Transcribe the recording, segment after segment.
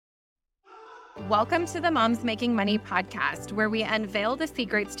Welcome to the Moms Making Money podcast, where we unveil the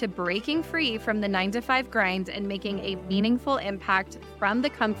secrets to breaking free from the 9-to-5 grind and making a meaningful impact from the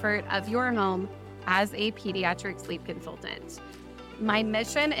comfort of your home as a pediatric sleep consultant. My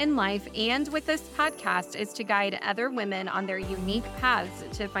mission in life and with this podcast is to guide other women on their unique paths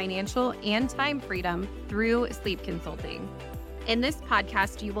to financial and time freedom through sleep consulting. In this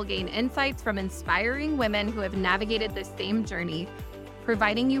podcast, you will gain insights from inspiring women who have navigated the same journey,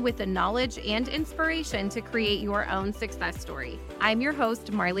 providing you with the knowledge and inspiration to create your own success story. I'm your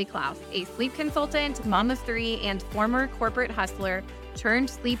host, Marley Klaus, a sleep consultant, mom of three, and former corporate hustler turned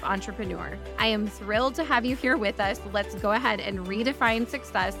sleep entrepreneur. I am thrilled to have you here with us. Let's go ahead and redefine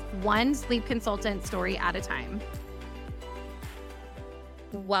success one sleep consultant story at a time.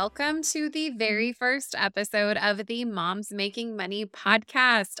 Welcome to the very first episode of the Moms Making Money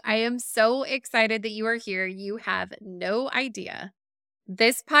podcast. I am so excited that you are here. You have no idea.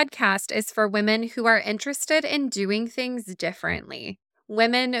 This podcast is for women who are interested in doing things differently.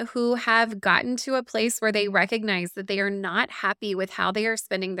 Women who have gotten to a place where they recognize that they are not happy with how they are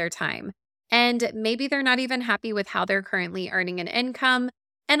spending their time. And maybe they're not even happy with how they're currently earning an income.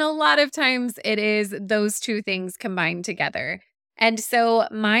 And a lot of times it is those two things combined together. And so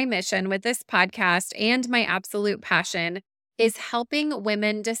my mission with this podcast and my absolute passion is helping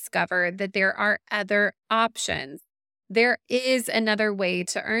women discover that there are other options. There is another way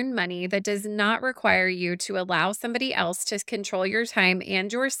to earn money that does not require you to allow somebody else to control your time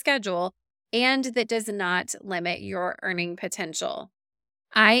and your schedule, and that does not limit your earning potential.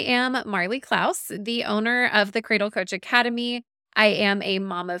 I am Marley Klaus, the owner of the Cradle Coach Academy. I am a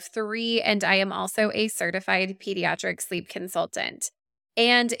mom of three, and I am also a certified pediatric sleep consultant.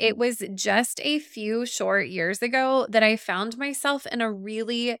 And it was just a few short years ago that I found myself in a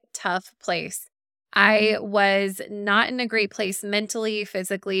really tough place. I was not in a great place mentally,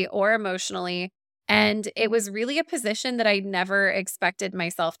 physically, or emotionally, and it was really a position that I never expected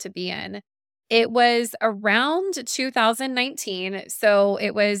myself to be in. It was around 2019, so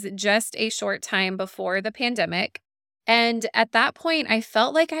it was just a short time before the pandemic. And at that point, I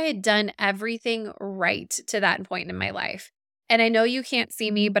felt like I had done everything right to that point in my life. And I know you can't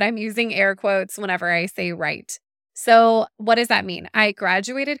see me, but I'm using air quotes whenever I say right. So what does that mean? I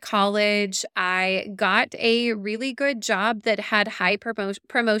graduated college. I got a really good job that had high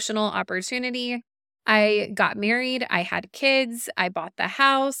promotional opportunity. I got married. I had kids. I bought the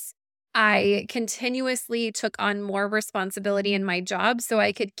house. I continuously took on more responsibility in my job so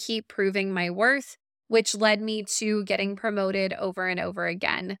I could keep proving my worth, which led me to getting promoted over and over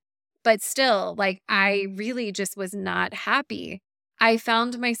again. But still, I really just was not happy. I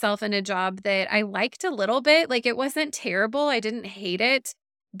found myself in a job that I liked a little bit. It wasn't terrible. I didn't hate it,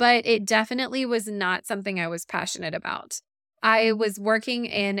 but it definitely was not something I was passionate about. I was working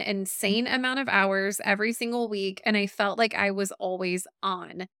an insane amount of hours every single week, and I felt like I was always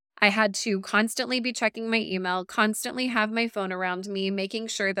on. I had to constantly be checking my email, constantly have my phone around me, making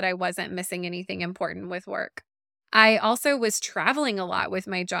sure that I wasn't missing anything important with work. I also was traveling a lot with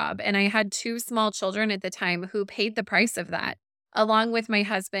my job, and I had two small children at the time who paid the price of that, along with my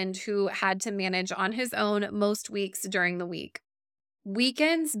husband who had to manage on his own most weeks during the week.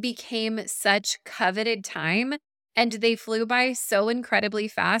 Weekends became such coveted time, and they flew by so incredibly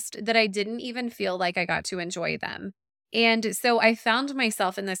fast that I didn't even feel like I got to enjoy them. And so I found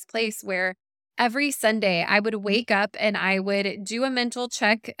myself in this place where every Sunday I would wake up and I would do a mental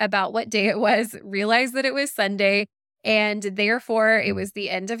check about what day it was, realize that it was Sunday, and therefore it was the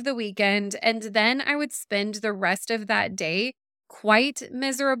end of the weekend. And then I would spend the rest of that day quite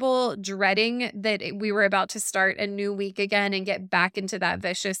miserable, dreading that we were about to start a new week again and get back into that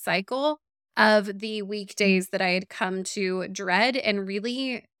vicious cycle of the weekdays that I had come to dread and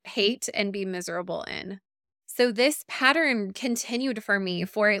really hate and be miserable in. So this pattern continued for me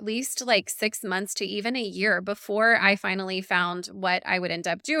for at least 6 months to even a year before I finally found what I would end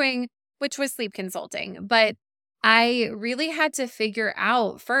up doing, which was sleep consulting. But I really had to figure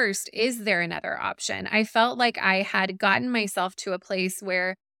out first, is there another option? I felt like I had gotten myself to a place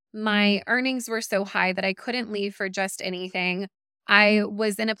where my earnings were so high that I couldn't leave for just anything. I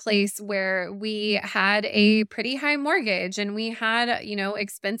was in a place where we had a pretty high mortgage and we had,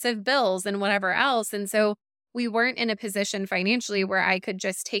 expensive bills and whatever else. And so we weren't in a position financially where I could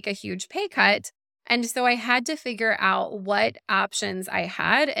just take a huge pay cut. And so I had to figure out what options I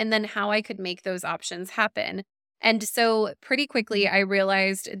had and then how I could make those options happen. And so pretty quickly, I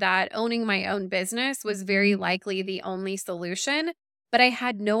realized that owning my own business was very likely the only solution, but I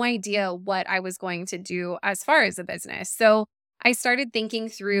had no idea what I was going to do as far as a business. So I started thinking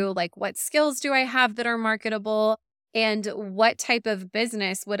through what skills do I have that are marketable? and what type of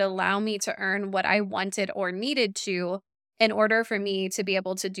business would allow me to earn what I wanted or needed to in order for me to be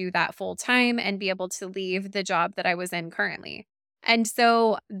able to do that full time and be able to leave the job that I was in currently. And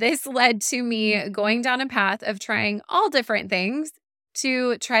so this led to me going down a path of trying all different things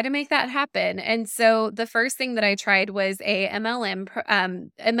to try to make that happen. And so the first thing that I tried was a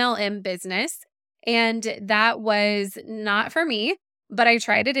MLM business, and that was not for me. But I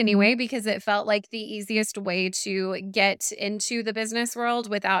tried it anyway because it felt like the easiest way to get into the business world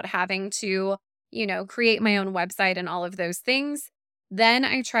without having to, create my own website and all of those things. Then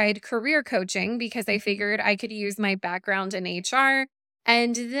I tried career coaching because I figured I could use my background in HR.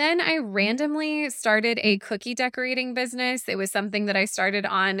 And then I randomly started a cookie decorating business. It was something that I started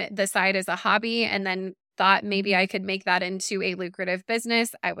on the side as a hobby and then thought maybe I could make that into a lucrative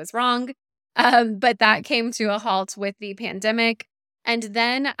business. I was wrong. But that came to a halt with the pandemic. And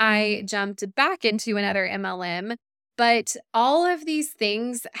then I jumped back into another MLM. But all of these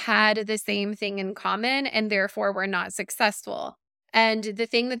things had the same thing in common and therefore were not successful. And the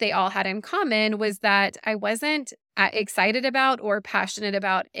thing that they all had in common was that I wasn't excited about or passionate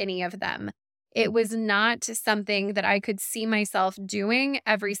about any of them. It was not something that I could see myself doing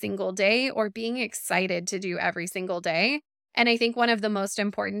every single day or being excited to do every single day. And I think one of the most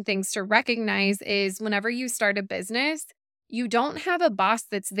important things to recognize is whenever you start a business, you don't have a boss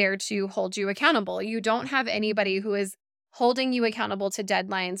that's there to hold you accountable. You don't have anybody who is holding you accountable to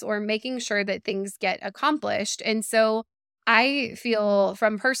deadlines or making sure that things get accomplished. And so I feel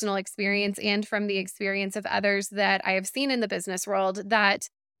from personal experience and from the experience of others that I have seen in the business world that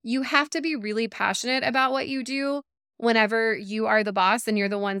you have to be really passionate about what you do whenever you are the boss and you're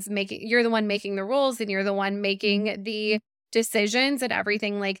the one making the rules and you're the one making the decisions and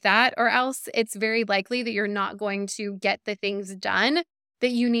everything like that, or else it's very likely that you're not going to get the things done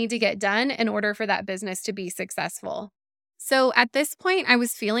that you need to get done in order for that business to be successful. So at this point, I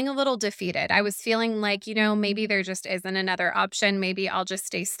was feeling a little defeated. I was feeling like, maybe there just isn't another option. Maybe I'll just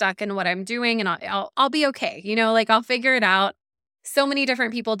stay stuck in what I'm doing and I'll be okay. Like I'll figure it out. So many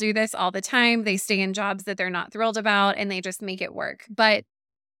different people do this all the time. They stay in jobs that they're not thrilled about and they just make it work. But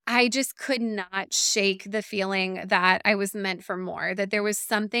I just could not shake the feeling that I was meant for more, that there was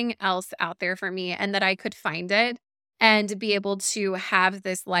something else out there for me and that I could find it and be able to have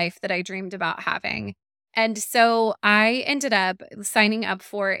this life that I dreamed about having. And so I ended up signing up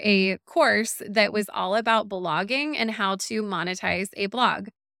for a course that was all about blogging and how to monetize a blog.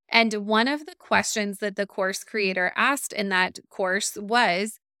 And one of the questions that the course creator asked in that course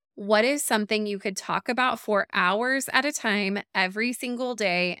was, what is something you could talk about for hours at a time every single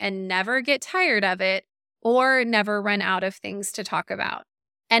day and never get tired of it or never run out of things to talk about?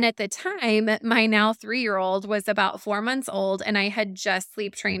 And at the time, my now 3-year-old was about 4 months old and I had just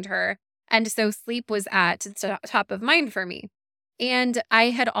sleep trained her. And so sleep was at the top of mind for me. And I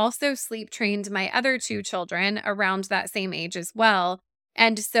had also sleep trained my other 2 children around that same age as well.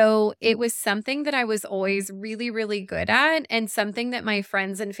 And so it was something that I was always really, really good at and something that my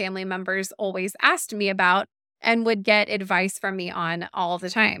friends and family members always asked me about and would get advice from me on all the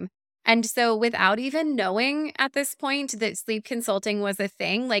time. And so without even knowing at this point that sleep consulting was a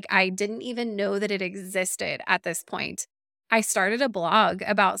thing, like I didn't even know that it existed at this point, I started a blog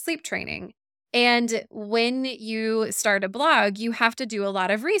about sleep training. And when you start a blog, you have to do a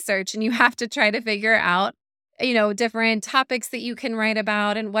lot of research and you have to try to figure out different topics that you can write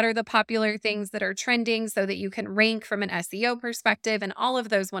about and what are the popular things that are trending so that you can rank from an SEO perspective and all of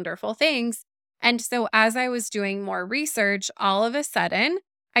those wonderful things. And so as I was doing more research, all of a sudden,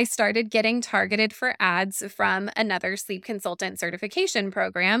 I started getting targeted for ads from another sleep consultant certification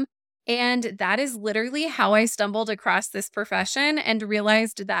program. And that is literally how I stumbled across this profession and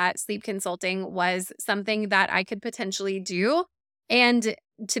realized that sleep consulting was something that I could potentially do. And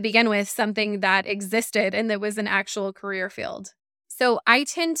to begin with, something that existed and that was an actual career field. So I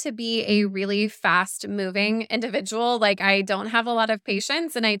tend to be a really fast moving individual. Like I don't have a lot of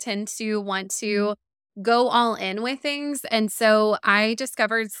patience and I tend to want to go all in with things. And so I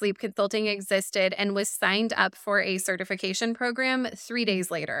discovered sleep consulting existed and was signed up for a certification program 3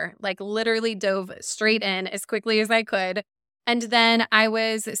 days later, like literally dove straight in as quickly as I could. And then I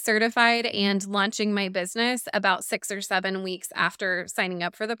was certified and launching my business about 6 or 7 weeks after signing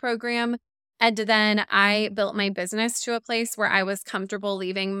up for the program. And then I built my business to a place where I was comfortable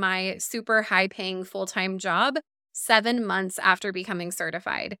leaving my super high paying full time job 7 months after becoming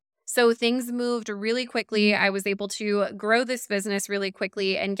certified. So things moved really quickly. I was able to grow this business really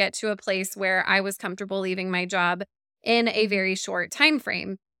quickly and get to a place where I was comfortable leaving my job in a very short time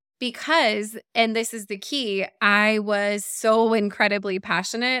frame. Because, and this is the key, I was so incredibly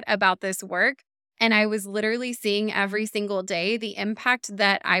passionate about this work And I was literally seeing every single day the impact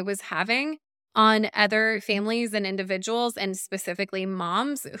that I was having on other families and individuals, and specifically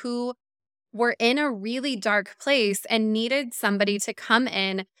moms who were in a really dark place and needed somebody to come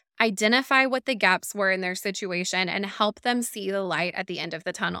in, identify what the gaps were in their situation, and help them see the light at the end of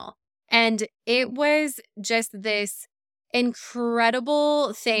the tunnel. And it was just this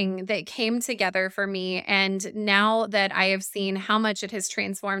incredible thing that came together for me. And now that I have seen how much it has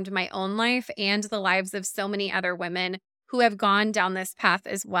transformed my own life and the lives of so many other women who have gone down this path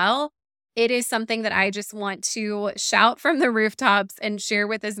as well, it is something that I just want to shout from the rooftops and share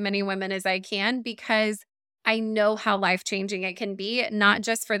with as many women as I can, because I know how life-changing it can be, not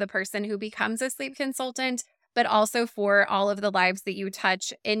just for the person who becomes a sleep consultant, but also for all of the lives that you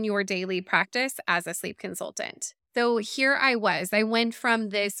touch in your daily practice as a sleep consultant. So here I was. I went from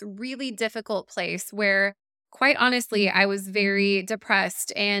this really difficult place where, quite honestly, I was very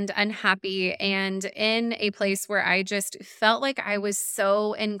depressed and unhappy, and in a place where I just felt like I was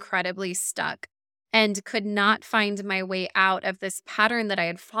so incredibly stuck and could not find my way out of this pattern that I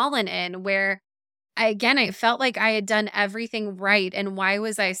had fallen in, where I felt like I had done everything right. And why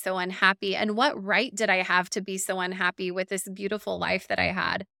was I so unhappy? And what right did I have to be so unhappy with this beautiful life that I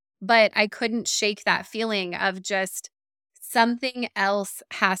had? But I couldn't shake that feeling of just something else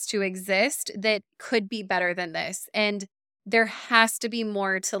has to exist that could be better than this. And there has to be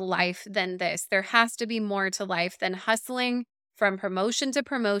more to life than this. There has to be more to life than hustling from promotion to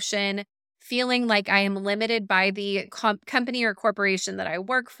promotion, feeling like I am limited by the company or corporation that I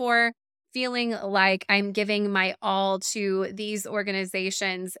work for, feeling like I'm giving my all to these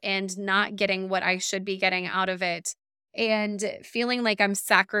organizations and not getting what I should be getting out of it, and feeling like I'm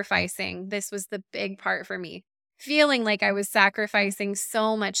sacrificing. This was the big part for me. Feeling like I was sacrificing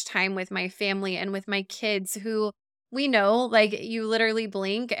so much time with my family and with my kids, who we know, like, you literally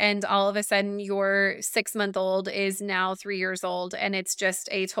blink and all of a sudden your 6 month old is now 3 years old. And it's just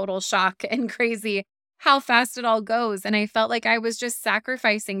a total shock and crazy how fast it all goes. And I felt like I was just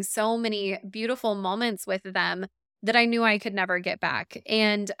sacrificing so many beautiful moments with them that I knew I could never get back.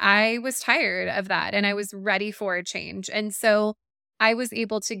 And I was tired of that and I was ready for a change. And so I was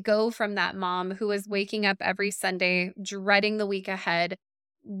able to go from that mom who was waking up every Sunday, dreading the week ahead,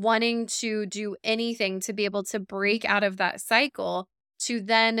 wanting to do anything to be able to break out of that cycle, to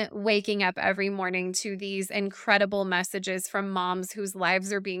then waking up every morning to these incredible messages from moms whose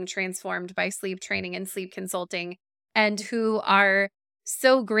lives are being transformed by sleep training and sleep consulting, and who are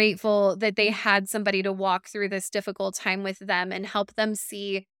so grateful that they had somebody to walk through this difficult time with them and help them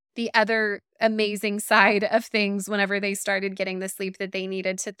see the other amazing side of things whenever they started getting the sleep that they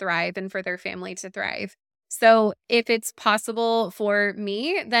needed to thrive and for their family to thrive. So if it's possible for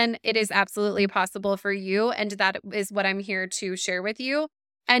me, then it is absolutely possible for you. And that is what I'm here to share with you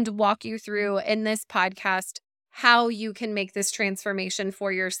and walk you through in this podcast, how you can make this transformation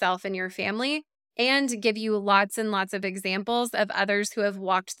for yourself and your family, and give you lots and lots of examples of others who have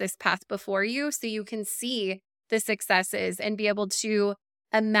walked this path before you, so you can see the successes and be able to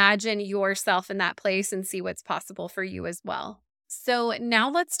imagine yourself in that place and see what's possible for you as well. So now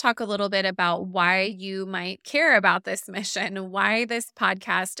let's talk a little bit about why you might care about this mission, why this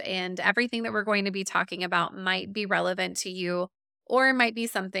podcast and everything that we're going to be talking about might be relevant to you, or might be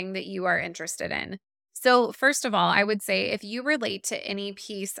something that you are interested in. So first of all, I would say if you relate to any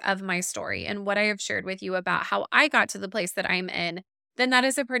piece of my story and what I have shared with you about how I got to the place that I'm in, then that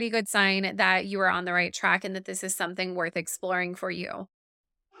is a pretty good sign that you are on the right track and that this is something worth exploring for you.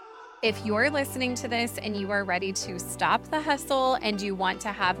 If you're listening to this and you are ready to stop the hustle and you want to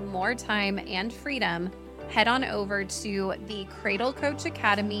have more time and freedom, head on over to the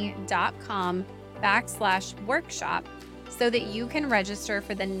cradlecoachacademy.com/workshop so that you can register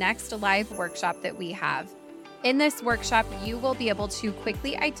for the next live workshop that we have. In this workshop, you will be able to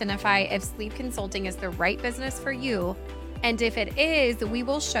quickly identify if sleep consulting is the right business for you. And if it is, we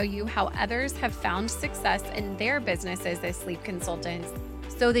will show you how others have found success in their businesses as sleep consultants,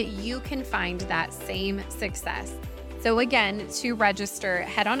 so that you can find that same success. So again, to register,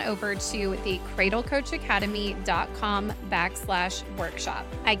 head on over to the cradlecoachacademy.com/workshop.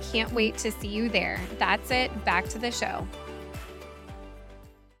 I can't wait to see you there. That's it. Back to the show.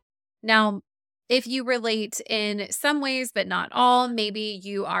 Now, if you relate in some ways, but not all, maybe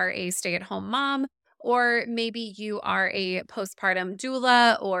you are a stay-at-home mom, or maybe you are a postpartum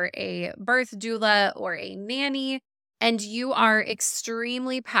doula or a birth doula or a nanny, and you are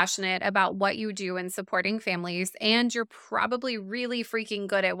extremely passionate about what you do in supporting families, and you're probably really freaking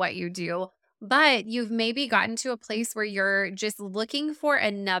good at what you do, but you've maybe gotten to a place where you're just looking for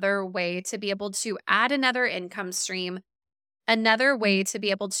another way to be able to add another income stream, another way to be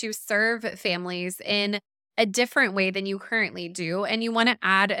able to serve families in a different way than you currently do, and you want to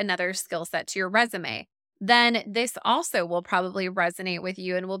add another skill set to your resume, then this also will probably resonate with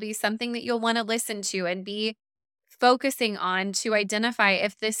you and will be something that you'll want to listen to and be focusing on to identify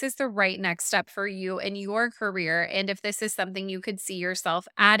if this is the right next step for you in your career and if this is something you could see yourself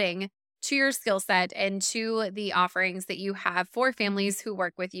adding to your skill set and to the offerings that you have for families who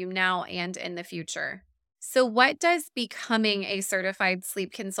work with you now and in the future. So, what does becoming a certified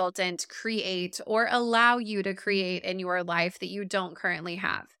sleep consultant create or allow you to create in your life that you don't currently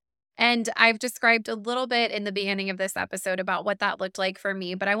have? And I've described a little bit in the beginning of this episode about what that looked like for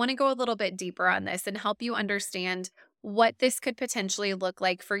me, but I want to go a little bit deeper on this and help you understand what this could potentially look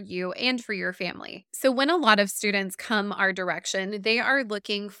like for you and for your family. So, when a lot of students come our direction, they are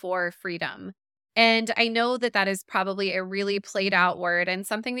looking for freedom. And I know that that is probably a really played out word and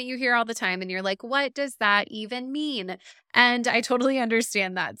something that you hear all the time. And you're like, what does that even mean? And I totally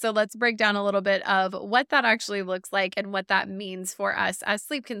understand that. So let's break down a little bit of what that actually looks like and what that means for us as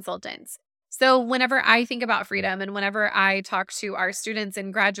sleep consultants. So, whenever I think about freedom and whenever I talk to our students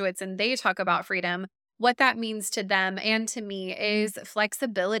and graduates and they talk about freedom, what that means to them and to me is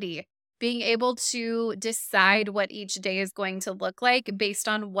flexibility, being able to decide what each day is going to look like based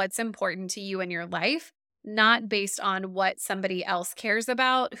on what's important to you in your life, not based on what somebody else cares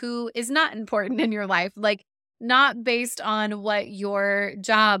about who is not important in your life. Like, not based on what your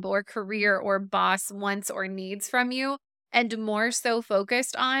job or career or boss wants or needs from you, and more so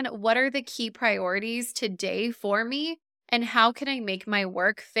focused on what are the key priorities today for me and how can I make my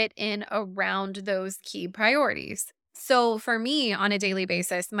work fit in around those key priorities. So, for me on a daily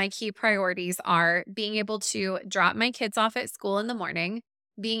basis, my key priorities are being able to drop my kids off at school in the morning,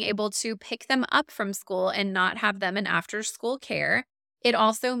 being able to pick them up from school and not have them in after school care. It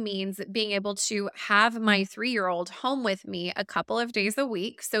also means being able to have my 3-year-old home with me a couple of days a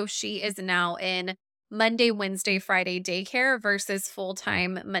week. So, she is now in Monday, Wednesday, Friday daycare versus full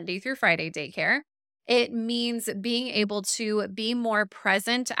time Monday through Friday daycare. It means being able to be more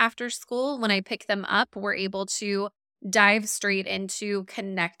present after school. When I pick them up, we're able to dive straight into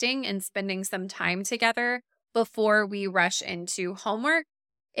connecting and spending some time together before we rush into homework.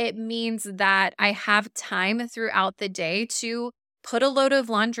 It means that I have time throughout the day to put a load of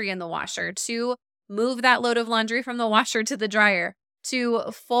laundry in the washer, to move that load of laundry from the washer to the dryer, to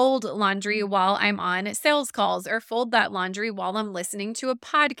fold laundry while I'm on sales calls, or fold that laundry while I'm listening to a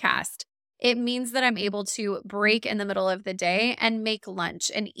podcast. It means that I'm able to break in the middle of the day and make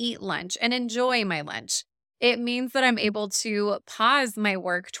lunch and eat lunch and enjoy my lunch. It means that I'm able to pause my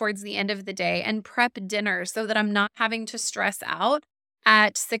work towards the end of the day and prep dinner so that I'm not having to stress out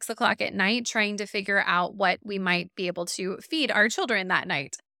at 6 o'clock at night trying to figure out what we might be able to feed our children that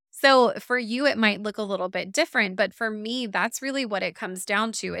night. So for you, it might look a little bit different, but for me, that's really what it comes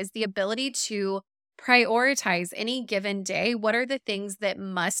down to is the ability to prioritize any given day. What are the things that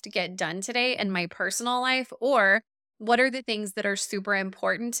must get done today in my personal life? Or what are the things that are super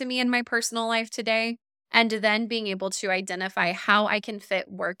important to me in my personal life today? And then being able to identify how I can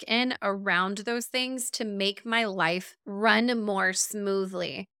fit work in around those things to make my life run more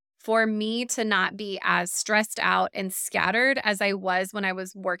smoothly. For me to not be as stressed out and scattered as I was when I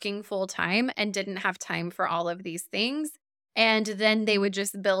was working full time and didn't have time for all of these things. And then they would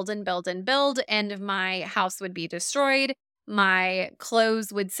just build and build and build, and my house would be destroyed. My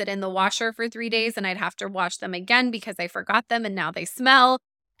clothes would sit in the washer for 3 days, and I'd have to wash them again because I forgot them and now they smell.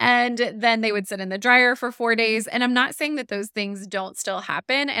 And then they would sit in the dryer for 4 days. And I'm not saying that those things don't still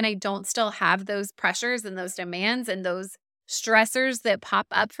happen, and I don't still have those pressures and those demands and those stressors that pop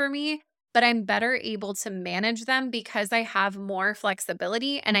up for me, but I'm better able to manage them because I have more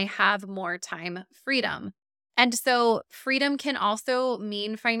flexibility and I have more time freedom. And so freedom can also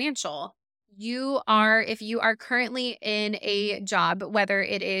mean financial. If you are currently in a job, whether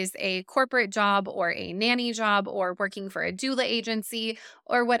it is a corporate job or a nanny job or working for a doula agency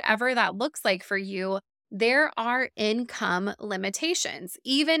or whatever that looks like for you, there are income limitations.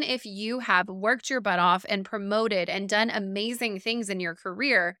 Even if you have worked your butt off and promoted and done amazing things in your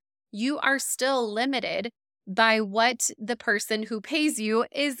career, you are still limited by what the person who pays you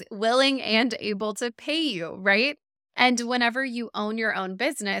is willing and able to pay you, right? And whenever you own your own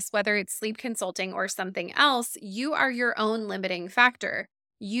business, whether it's sleep consulting or something else, you are your own limiting factor.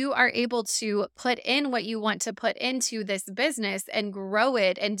 You are able to put in what you want to put into this business and grow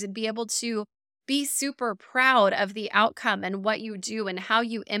it and to be able to be super proud of the outcome and what you do and how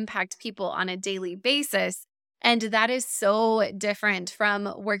you impact people on a daily basis. And that is so different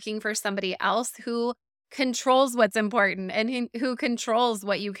from working for somebody else who controls what's important and who controls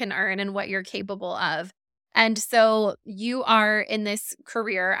what you can earn and what you're capable of. And so you are in this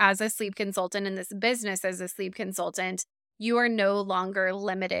career as a sleep consultant, in this business as a sleep consultant. You are no longer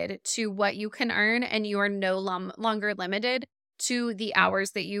limited to what you can earn, and you are no longer limited to the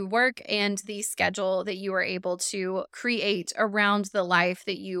hours that you work and the schedule that you are able to create around the life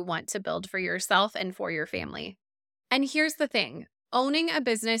that you want to build for yourself and for your family. And here's the thing. Owning a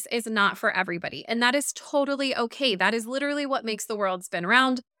business is not for everybody, and that is totally okay. That is literally what makes the world spin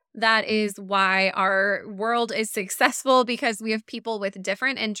around. That is why our world is successful, because we have people with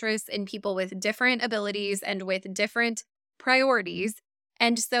different interests and people with different abilities and with different priorities.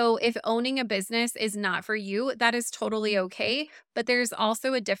 And so if owning a business is not for you, that is totally okay. But there's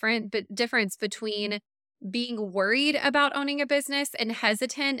also a difference between being worried about owning a business and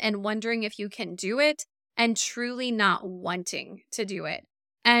hesitant and wondering if you can do it, and truly not wanting to do it.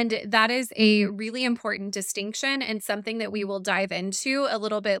 And that is a really important distinction, and something that we will dive into a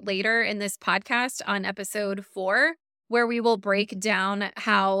little bit later in this podcast on episode 4, where we will break down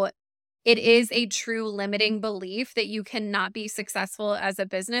how it is a true limiting belief that you cannot be successful as a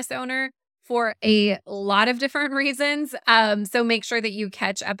business owner for a lot of different reasons. So make sure that you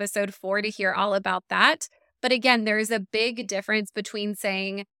catch episode 4 to hear all about that. But again, there is a big difference between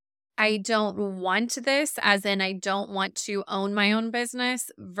saying, I don't want this, as in I don't want to own my own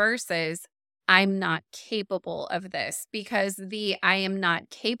business, versus I'm not capable of this, because the I am not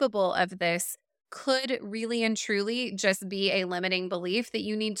capable of this could really and truly just be a limiting belief that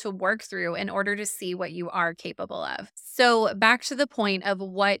you need to work through in order to see what you are capable of. So back to the point of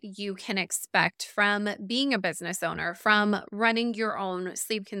what you can expect from being a business owner, from running your own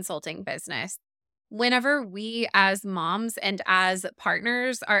sleep consulting business. Whenever we as moms and as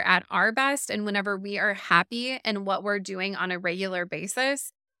partners are at our best, and whenever we are happy in what we're doing on a regular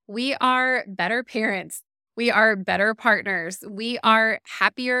basis, we are better parents. We are better partners. We are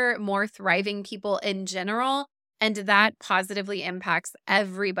happier, more thriving people in general. And that positively impacts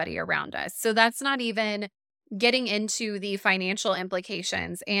everybody around us. So that's not even getting into the financial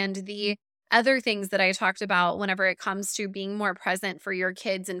implications and the other things that I talked about whenever it comes to being more present for your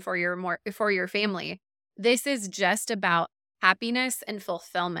kids and for your family. This is just about happiness and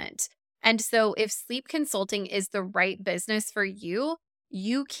fulfillment. And so if sleep consulting is the right business for you,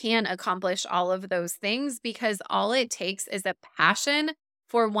 you can accomplish all of those things, because all it takes is a passion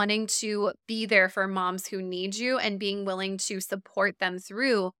for wanting to be there for moms who need you and being willing to support them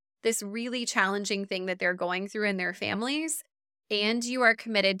through this really challenging thing that they're going through in their families. And you are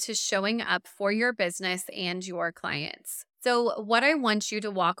committed to showing up for your business and your clients. So, what I want you to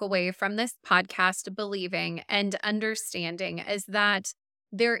walk away from this podcast believing and understanding is that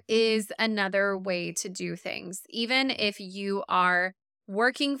there is another way to do things. Even if you are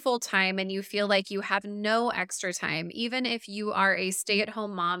working full time and you feel like you have no extra time, even if you are a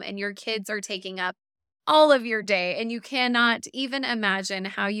stay-at-home mom and your kids are taking up all of your day and you cannot even imagine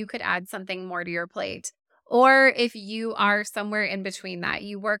how you could add something more to your plate. Or if you are somewhere in between that,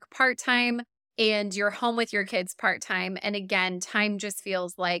 you work part-time and you're home with your kids part-time. And again, time just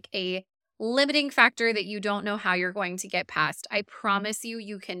feels like a limiting factor that you don't know how you're going to get past. I promise you,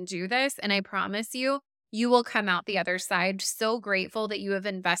 you can do this. And I promise you, you will come out the other side so grateful that you have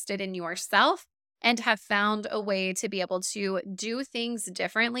invested in yourself and have found a way to be able to do things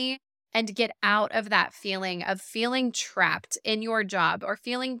differently and get out of that feeling of feeling trapped in your job or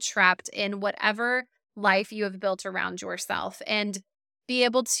feeling trapped in whatever life you have built around yourself, and be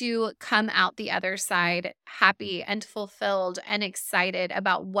able to come out the other side happy and fulfilled and excited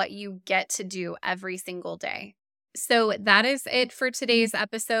about what you get to do every single day. So that is it for today's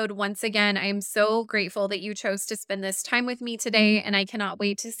episode. Once again, I am so grateful that you chose to spend this time with me today, and I cannot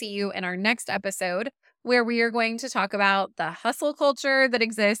wait to see you in our next episode, where we are going to talk about the hustle culture that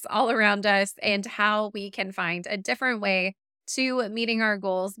exists all around us and how we can find a different way to meeting our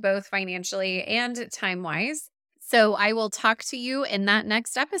goals, both financially and time-wise. So I will talk to you in that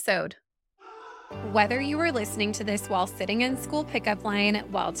next episode. Whether you are listening to this while sitting in school pickup line,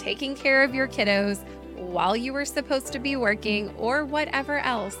 while taking care of your kiddos, while you were supposed to be working, or whatever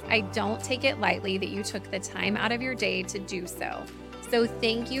else, I don't take it lightly that you took the time out of your day to do so. So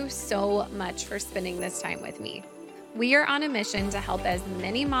thank you so much for spending this time with me. We are on a mission to help as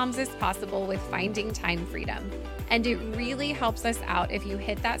many moms as possible with finding time freedom. And it really helps us out if you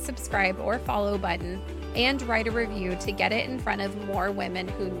hit that subscribe or follow button and write a review to get it in front of more women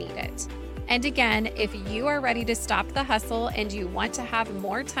who need it. And again, if you are ready to stop the hustle and you want to have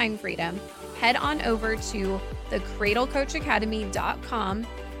more time freedom, head on over to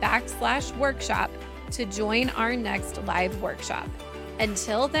thecradlecoachacademy.com/workshop to join our next live workshop.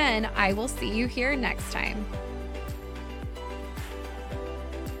 Until then, I will see you here next time.